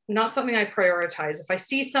not something I prioritize. If I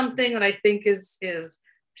see something that I think is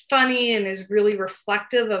funny and is really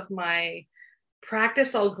reflective of my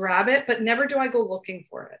practice, I'll grab it, but never do I go looking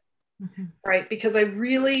for it. Mm-hmm. Right. Because I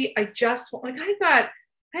just like, I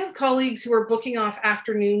have colleagues who are booking off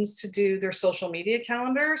afternoons to do their social media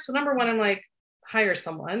calendar. So number one, I'm like, hire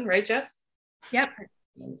someone, right, Jess? Yep.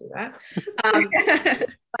 Do that.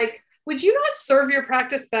 Like, would you not serve your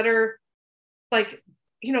practice better? Like,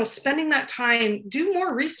 spending that time, do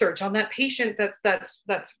more research on that patient that's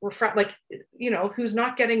like, who's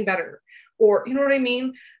not getting better, or, you know what I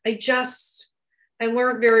mean? I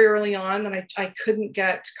learned very early on that I couldn't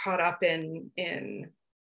get caught up in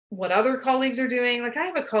what other colleagues are doing. Like, I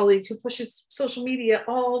have a colleague who pushes social media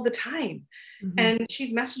all the time. Mm-hmm. And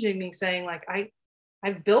she's messaging me saying, like,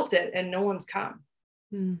 I've built it and no one's come.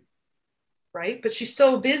 Mm. Right. But she's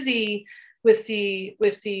so busy with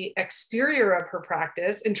the exterior of her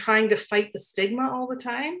practice and trying to fight the stigma all the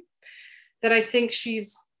time that I think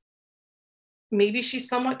she's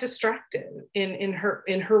somewhat distracted in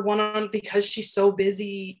her one-on, because she's so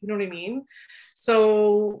busy. You know what I mean?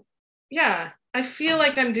 So yeah, I feel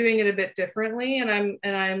like I'm doing it a bit differently, and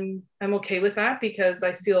I'm okay with that, because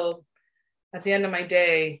I feel at the end of my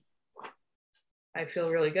day, I feel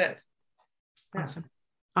really good. Yeah.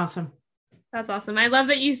 Awesome. That's awesome. I love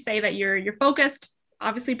that you say that you're focused,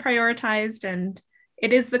 obviously prioritized, and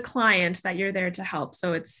it is the client that you're there to help.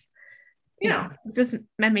 So it's, it's just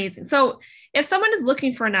amazing. So if someone is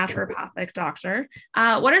looking for a naturopathic doctor,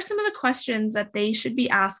 what are some of the questions that they should be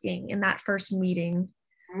asking in that first meeting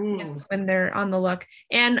when they're on the look?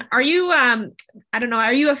 And are you,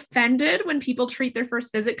 are you offended when people treat their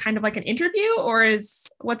first visit kind of like an interview, or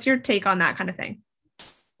what's your take on that kind of thing?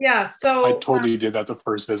 Yeah. So I totally did that the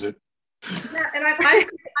first visit. Yeah.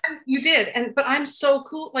 And you did. But I'm so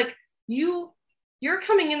cool. Like, you're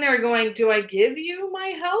coming in there going, do I give you my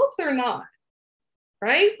health or not?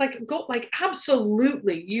 Right? Like, go, like,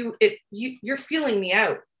 absolutely. You're feeling me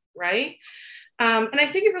out. Right. And I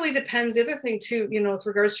think it really depends. The other thing too, with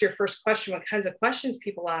regards to your first question, what kinds of questions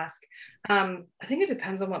people ask, I think it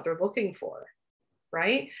depends on what they're looking for.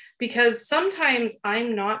 Right. Because sometimes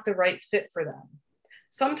I'm not the right fit for them.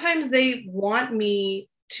 Sometimes they want me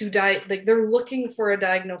to like, they're looking for a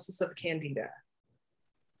diagnosis of Candida,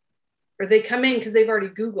 or they come in because they've already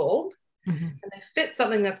Googled and they fit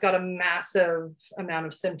something that's got a massive amount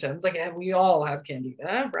of symptoms. Like, we all have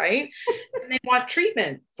Candida, right? And they want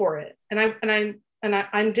treatment for it. And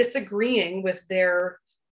I'm disagreeing with their,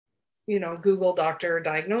 Google doctor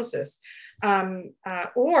diagnosis.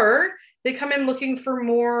 Or they come in looking for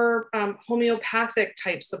more homeopathic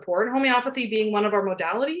type support. Homeopathy being one of our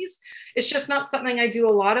modalities. It's just not something I do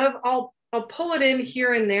a lot of. I'll pull it in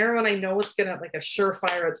here and there when I know it's gonna, like, a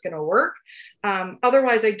surefire, it's gonna work.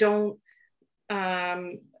 Otherwise, I don't.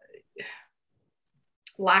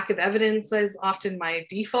 Lack of evidence is often my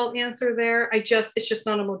default answer there. It's just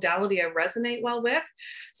not a modality I resonate well with.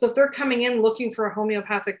 So if they're coming in looking for a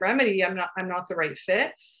homeopathic remedy, I'm not the right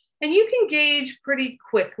fit. And you can gauge pretty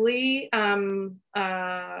quickly, as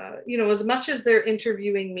much as they're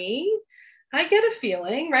interviewing me, I get a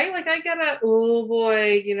feeling, right? Like, I get oh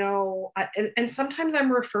boy, and sometimes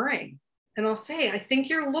I'm referring, and I'll say, I think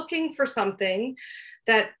you're looking for something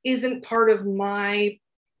that isn't part of my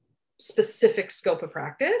specific scope of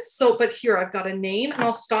practice. So, but here, I've got a name, and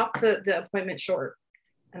I'll stop the appointment short.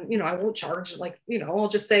 And, I won't charge, I'll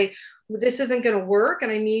just say, this isn't going to work.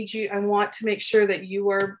 And I want to make sure that you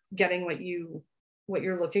are getting what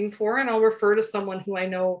you're looking for. And I'll refer to someone who I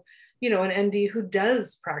know, an ND who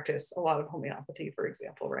does practice a lot of homeopathy, for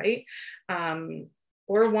example, right?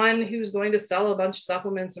 Or one who's going to sell a bunch of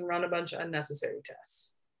supplements and run a bunch of unnecessary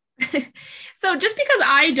tests. So just because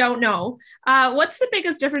I don't know, what's the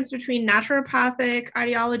biggest difference between naturopathic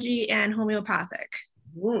ideology and homeopathic?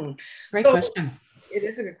 Great question. It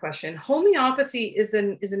is a good question. Homeopathy is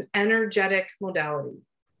an energetic modality.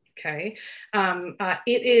 Okay.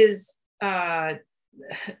 It is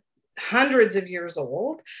hundreds of years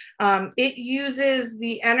old. It uses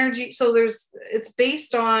the energy. So it's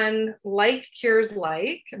based on like cures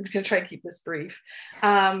like. I'm going to try to keep this brief.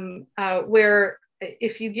 Where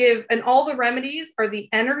if you give, and all the remedies are the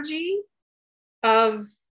energy of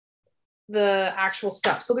the actual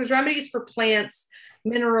stuff. So there's remedies for plants,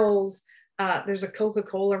 minerals. There's a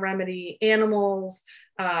Coca-Cola remedy, animals,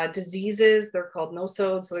 diseases. They're called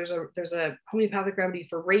nosodes. So there's a homeopathic remedy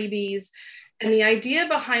for rabies. And the idea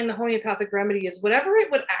behind the homeopathic remedy is whatever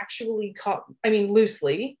it would actually cause, I mean,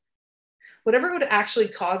 loosely, whatever it would actually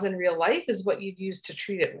cause in real life is what you'd use to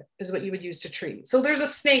treat it with, is what you would use to treat. So there's a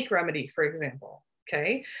snake remedy, for example.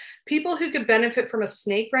 Okay. People who could benefit from a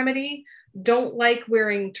snake remedy don't like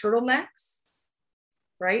wearing turtlenecks,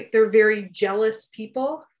 right? They're very jealous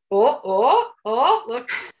people. Look. Oh,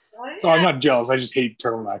 I'm not jealous. I just hate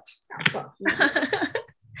turtlenecks. Well,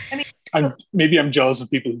 I mean, maybe I'm jealous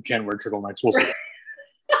of people who can wear turtlenecks. We'll see.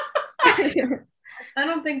 I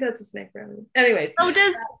don't think that's a snake remedy. Anyways. So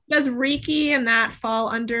does Reiki and that fall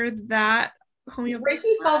under that homeopathy?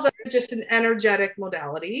 Reiki falls under just an energetic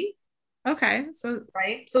modality. Okay. So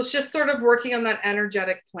right. So it's just sort of working on that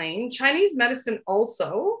energetic plane. Chinese medicine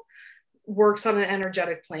also works on an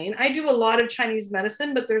energetic plane. I do a lot of Chinese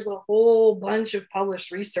medicine, but there's a whole bunch of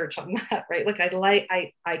published research on that, right? Like I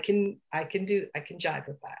can jive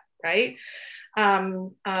with that, right?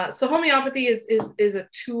 So homeopathy is a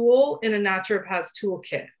tool in a naturopath's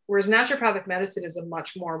toolkit, whereas naturopathic medicine is a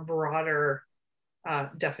much more broader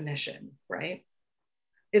definition, right?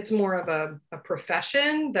 It's more of a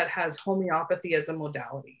profession that has homeopathy as a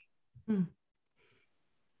modality.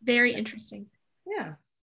 Very interesting. Yeah.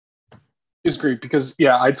 It's great because,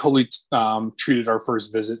 yeah, I totally treated our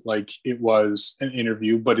first visit like it was an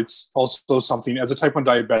interview, but it's also something as a type 1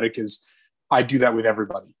 diabetic is I do that with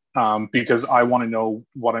everybody because I want to know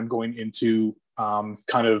what I'm going into,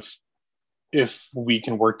 kind of if we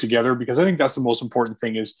can work together, because I think that's the most important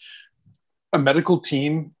thing is a medical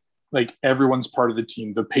team. Like everyone's part of the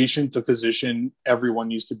team, the patient, the physician, everyone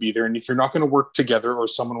needs to be there. And if you're not going to work together or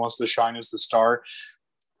someone wants to shine as the star,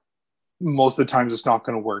 most of the times it's not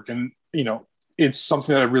going to work. And, you know, it's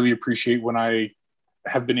something that I really appreciate when I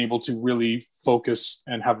have been able to really focus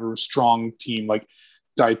and have a strong team, like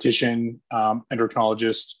dietitian,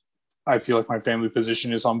 endocrinologist. I feel like my family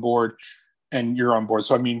physician is on board and you're on board.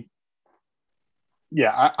 So, I mean,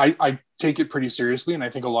 yeah, I take it pretty seriously. And I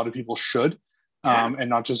think a lot of people should. And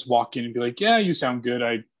not just walk in and be like, yeah, you sound good.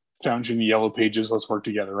 I found you in the yellow pages. Let's work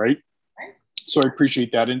together. Right. So I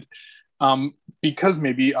appreciate that. And because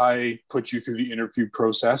maybe I put you through the interview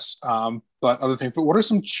process, but what are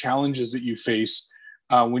some challenges that you face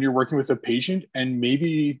when you're working with a patient, and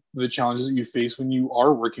maybe the challenges that you face when you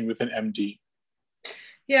are working with an MD?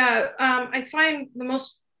 Yeah. I find the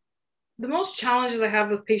most challenges I have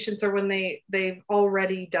with patients are when they've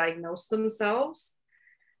already diagnosed themselves.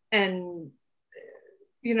 And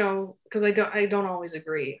you know, because I don't always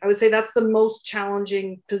agree. I would say that's the most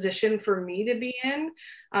challenging position for me to be in,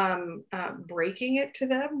 breaking it to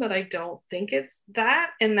them that I don't think it's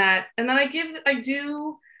that, and then I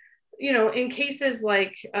do, you know, in cases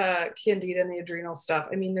like Candida and the adrenal stuff.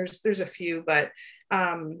 I mean, there's a few, but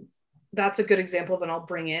that's a good example of, and I'll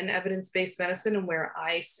bring in evidence-based medicine and where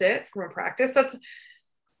I sit from a practice. That's,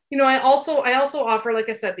 you know, I also offer, like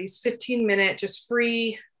I said, these 15-minute just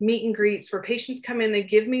free meet and greets where patients come in, they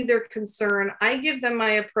give me their concern, I give them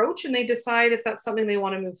my approach, and they decide if that's something they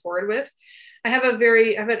want to move forward with. I have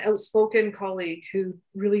an outspoken colleague who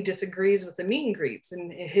really disagrees with the meet and greets,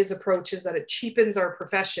 and his approach is that it cheapens our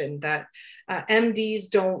profession, that MDs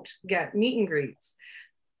don't get meet and greets.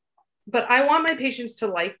 But I want my patients to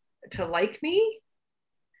like me,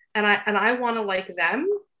 and I want to like them.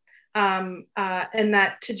 And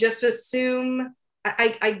that to just assume,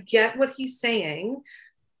 I get what he's saying,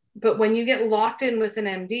 but when you get locked in with an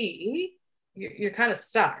MD, you're kind of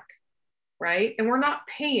stuck, right? And we're not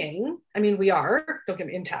paying, I mean, we are, don't get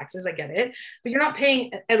me in taxes, I get it, but you're not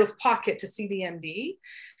paying out of pocket to see the MD.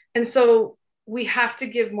 And so we have to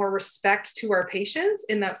give more respect to our patients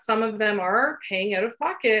in that some of them are paying out of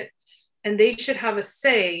pocket, and they should have a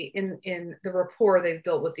say in the rapport they've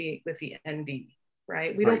built with the ND.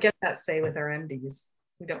 Right. We don't get that say with our MDs.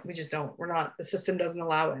 We just don't. The system doesn't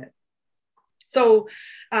allow it. So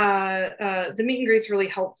the meet and greet's really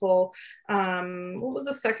helpful. What was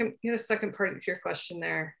the second part of your question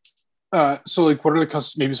there? So like, what are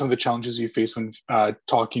maybe some of the challenges you face when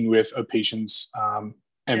talking with a patient's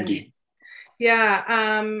MD?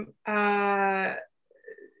 Yeah.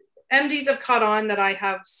 MDs have caught on that I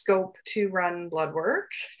have scope to run blood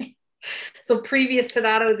work. So previous to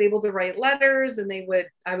that, I was able to write letters, and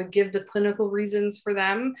I would give the clinical reasons for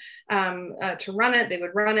them to run it. They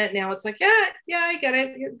would run it. Now it's like, yeah, I get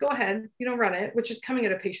it. Go ahead, run it, which is coming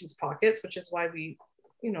out of patients' pockets, which is why we,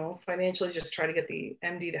 financially just try to get the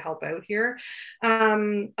MD to help out here.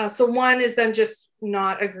 So one is them just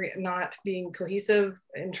not being cohesive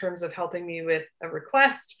in terms of helping me with a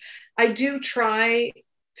request. I do try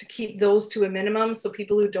to keep those to a minimum. So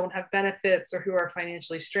people who don't have benefits or who are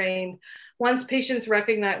financially strained, once patients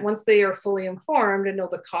recognize, once they are fully informed and know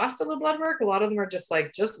the cost of the blood work, a lot of them are just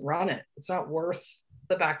like, just run it. It's not worth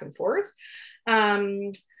the back and forth.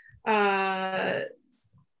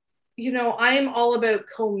 You know, I am all about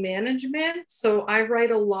co-management. So I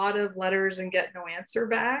write a lot of letters and get no answer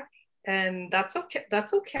back. And that's okay.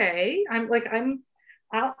 That's okay. I'm going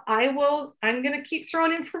to keep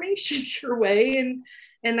throwing information your way,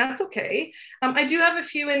 and that's okay. I do have a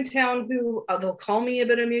few in town who they'll call me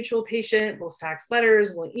about a mutual patient, we'll fax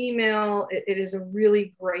letters, we'll email. It is a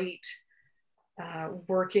really great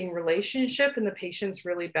working relationship, and the patients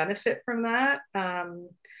really benefit from that.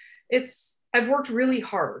 I've worked really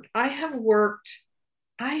hard. I have worked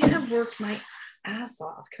my ass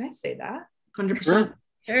off. Can I say that? 100%.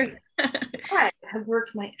 Sure. I have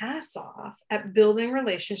worked my ass off at building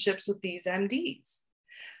relationships with these MDs.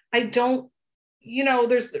 I don't, you know,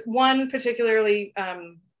 there's one particularly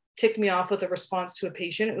ticked me off with a response to a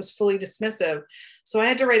patient. It was fully dismissive. So I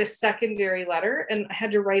had to write a secondary letter, and I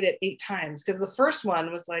had to write it 8 times because the first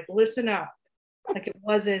one was like, listen up. Like it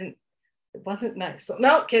wasn't nice. So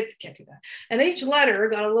no, can't do that. And each letter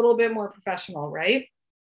got a little bit more professional, right?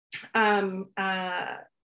 And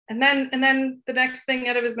then the next thing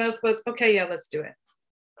out of his mouth was, okay, yeah, let's do it.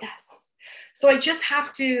 Yes. So I just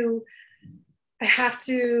have to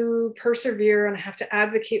persevere, and I have to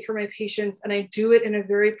advocate for my patients, and I do it in a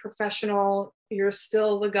very professional, you're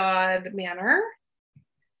still the God manner.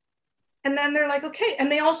 And then they're like, okay.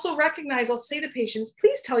 And they also recognize, I'll say to patients,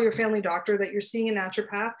 please tell your family doctor that you're seeing a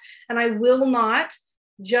naturopath, and I will not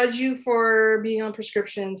judge you for being on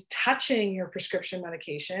prescriptions, touching your prescription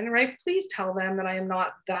medication, right? Please tell them that I am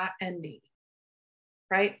not that ND,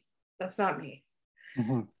 right? That's not me.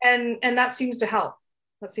 Mm-hmm. And that seems to help.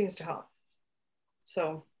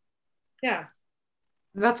 So, yeah.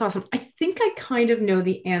 That's awesome. I think I kind of know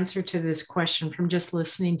the answer to this question from just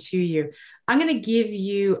listening to you. I'm going to give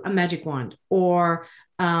you a magic wand, or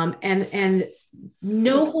and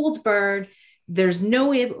no holds barred. There's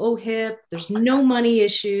no OHIP. There's no money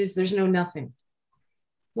issues. There's no nothing.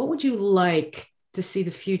 What would you like to see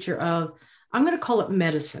the future of? I'm going to call it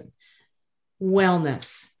medicine,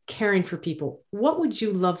 wellness, caring for people. What would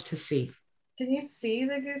you love to see? Can you see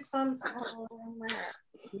the goosebumps? Oh,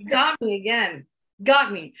 got me again.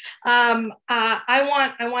 Got me. I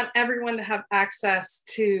want everyone to have access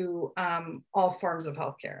to all forms of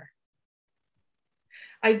healthcare.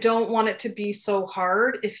 I don't want it to be so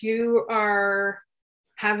hard. If you are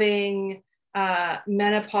having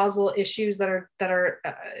menopausal issues that are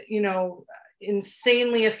you know,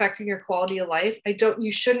 insanely affecting your quality of life,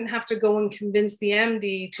 you shouldn't have to go and convince the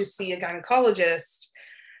MD to see a gynecologist,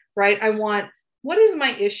 right? I want, what is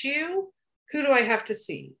my issue? Who do I have to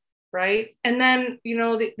see? Right. And then, you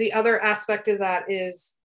know, the other aspect of that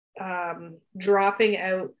is dropping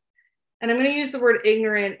out. And I'm going to use the word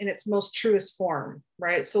ignorant in its most truest form,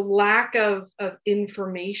 right? So lack of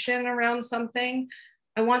information around something.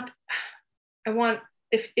 I want,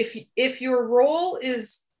 if your role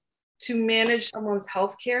is to manage someone's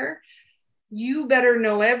healthcare, you better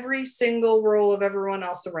know every single role of everyone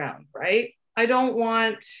else around, right? I've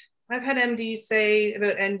had MDs say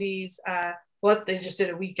about NDs, what, they just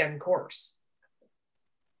did a weekend course.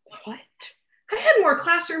 What? I had more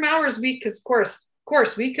classroom hours because of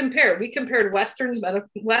course we compared Western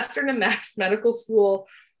and Max Medical School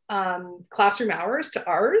classroom hours to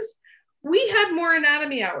ours. We had more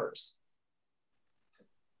anatomy hours.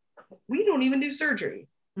 We don't even do surgery,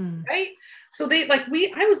 right? So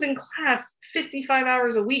I was in class 55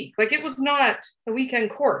 hours a week. Like, it was not a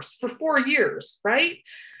weekend course for 4 years, right?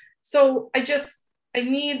 So I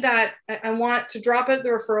need that. I want to drop out the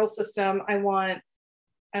referral system. I want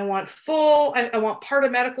part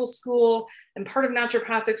of medical school and part of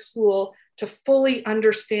naturopathic school to fully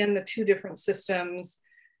understand the 2 different systems.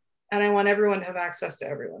 And I want everyone to have access to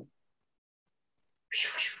everyone.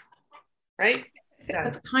 Right? Yeah.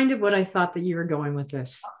 That's kind of what I thought that you were going with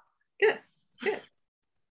this. Good.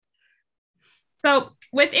 So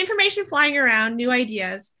with information flying around, new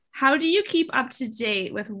ideas, how do you keep up to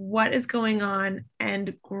date with what is going on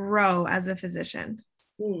and grow as a physician?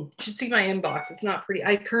 You should see my inbox. It's not pretty.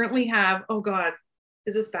 I currently have, oh God,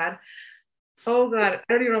 is this bad? Oh God,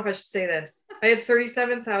 I don't even know if I should say this. I have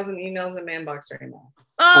 37,000 emails in my inbox right now.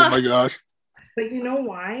 Oh my gosh. But you know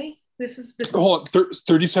why? This is hold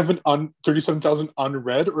on, 37,000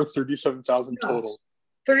 unread or 37,000 total?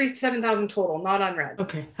 37,000 total, not unread.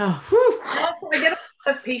 Okay. Also, I get a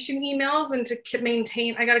lot of patient emails, and to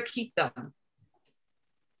maintain, I got to keep them.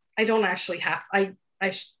 I don't actually have, I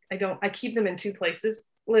keep them in 2 places.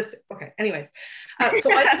 listen. Okay. Anyways,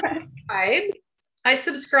 so I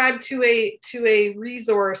subscribe to a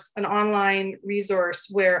resource, an online resource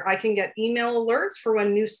where I can get email alerts for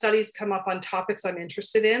when new studies come up on topics I'm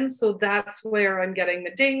interested in. So that's where I'm getting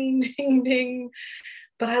the ding, ding, ding.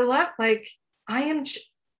 But I love, like, I am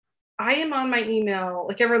on my email.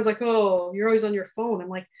 Like, everyone's like, oh, you're always on your phone. I'm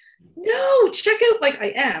like, no, check out, like,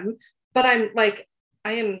 I am, but I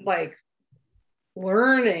am like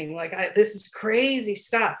learning, like, this is crazy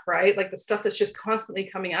stuff, right? Like the stuff that's just constantly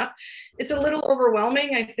coming up. It's a little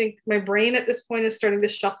overwhelming. I think my brain at this point is starting to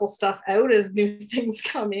shuffle stuff out as new things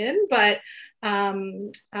come in. But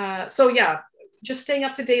so yeah, just staying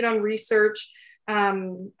up to date on research.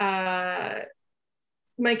 The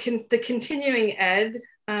continuing ed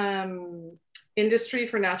industry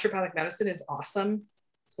for naturopathic medicine is awesome.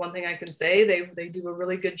 It's one thing I can say. They do a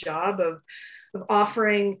really good job of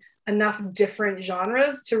offering enough different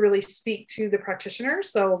genres to really speak to the practitioner.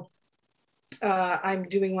 So I'm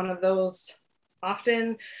doing one of those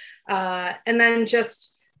often. And then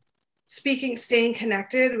just staying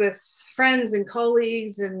connected with friends and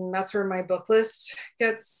colleagues. And that's where my book list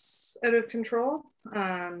gets out of control.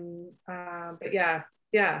 But yeah,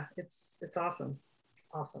 it's awesome.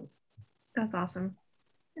 Awesome. That's awesome.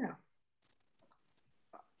 Yeah.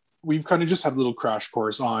 We've kind of just had a little crash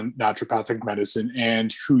course on naturopathic medicine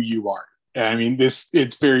and who you are. I mean,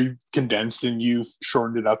 it's very condensed and you've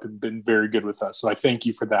shortened it up and been very good with us. So I thank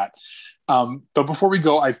you for that. But before we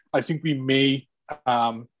go, I think we may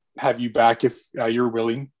have you back if you're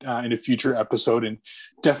willing in a future episode, and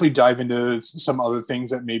definitely dive into some other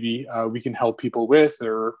things that maybe we can help people with,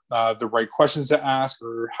 or the right questions to ask,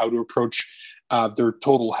 or how to approach their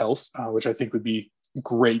total health, which I think would be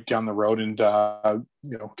great down the road, and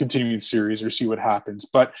continuing the series or see what happens.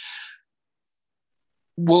 But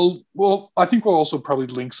I think we'll also probably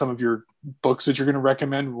link some of your books that you're going to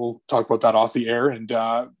recommend. We'll talk about that off the air, and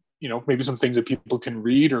maybe some things that people can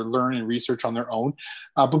read or learn and research on their own.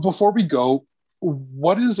 But before we go,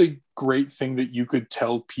 what is a great thing that you could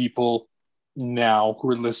tell people now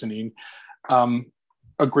who are listening, a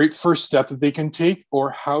great first step that they can take,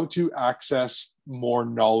 or how to access more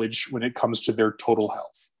knowledge when it comes to their total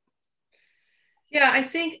health? Yeah, I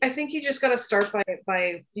think you just got to start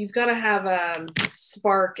by you've got to have a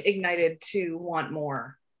spark ignited to want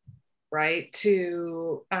more, right?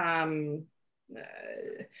 To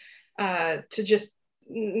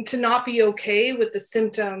not be okay with the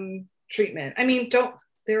symptom treatment. I mean,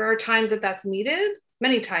 there are times that's needed.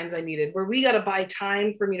 Many times I needed, where we got to buy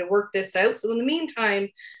time for me to work this out. So in the meantime,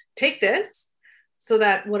 take this so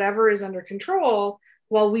that whatever is under control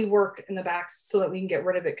while we work in the back so that we can get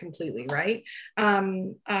rid of it completely. Right.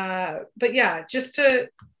 But yeah,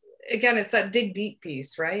 again, it's that dig deep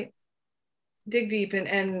piece, right? Dig deep.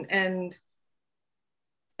 And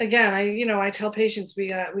again, I tell patients, we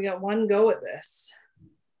got one go at this,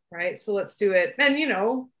 right? So let's do it. And,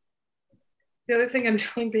 the other thing I'm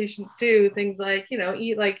telling patients too, things like,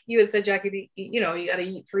 eat, like you had said, Jackie, you got to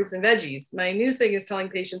eat fruits and veggies. My new thing is telling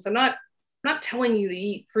patients, I'm not telling you to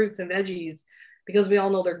eat fruits and veggies because we all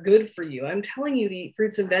know they're good for you. I'm telling you to eat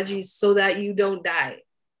fruits and veggies so that you don't die.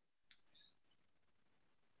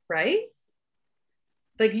 Right?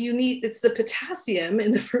 Like it's the potassium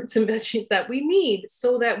in the fruits and veggies that we need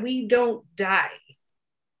so that we don't die.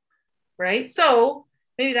 Right? So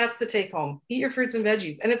maybe that's the take home. Eat your fruits and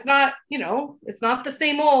veggies. And it's not, it's not the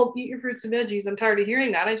same old eat your fruits and veggies. I'm tired of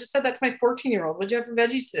hearing that. I just said that to my 14-year-old. What'd you have for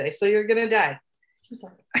veggies today? So you're going to die. He was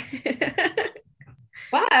like,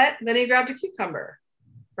 but then he grabbed a cucumber,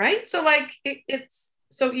 right? So like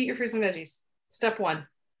so eat your fruits and veggies. Step one.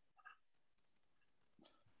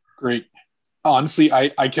 Great. Honestly,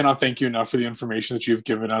 I cannot thank you enough for the information that you've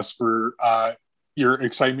given us, for your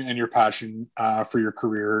excitement and your passion for your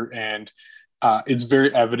career. And it's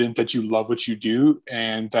very evident that you love what you do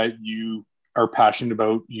and that you are passionate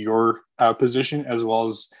about your position as well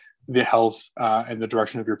as the health and the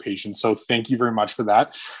direction of your patients. So thank you very much for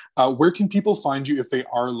that. Where can people find you if they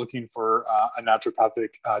are looking for a naturopathic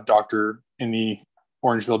doctor in the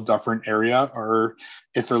Orangeville, Dufferin area, or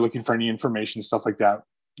if they're looking for any information, stuff like that?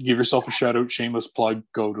 Give yourself a shout out, shameless plug,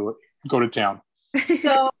 go to town.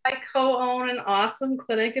 So I co-own an awesome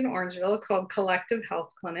clinic in Orangeville called Collective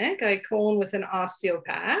Health Clinic. I co-own with an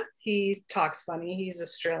osteopath. He talks funny. He's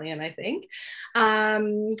Australian, I think.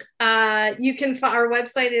 You can our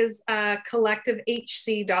website is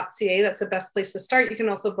collectivehc.ca. That's the best place to start. You can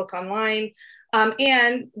also book online.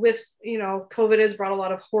 And with, COVID has brought a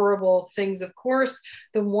lot of horrible things, of course.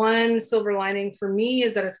 The one silver lining for me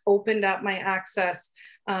is that it's opened up my access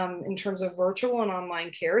in terms of virtual and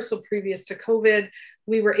online care. So previous to COVID,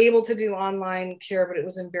 we were able to do online care, but it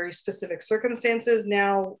was in very specific circumstances.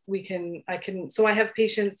 Now so I have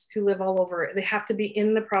patients who live all over. They have to be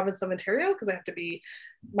in the province of Ontario because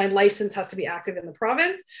my license has to be active in the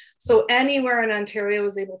province. So anywhere in Ontario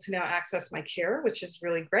is able to now access my care, which is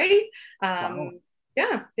really great. Wow.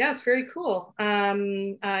 Yeah, it's very cool. But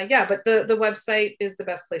the website is the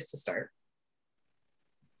best place to start.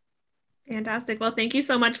 Fantastic. Well, thank you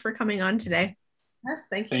so much for coming on today. Yes,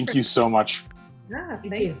 thank you. Thank you so much. Yeah,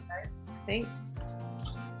 thanks, guys. Thanks.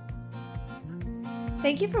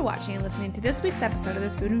 Thank you for watching and listening to this week's episode of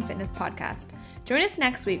the Food and Fitness Podcast. Join us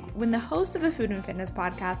next week when the hosts of the Food and Fitness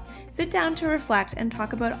Podcast sit down to reflect and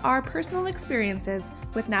talk about our personal experiences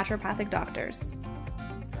with naturopathic doctors.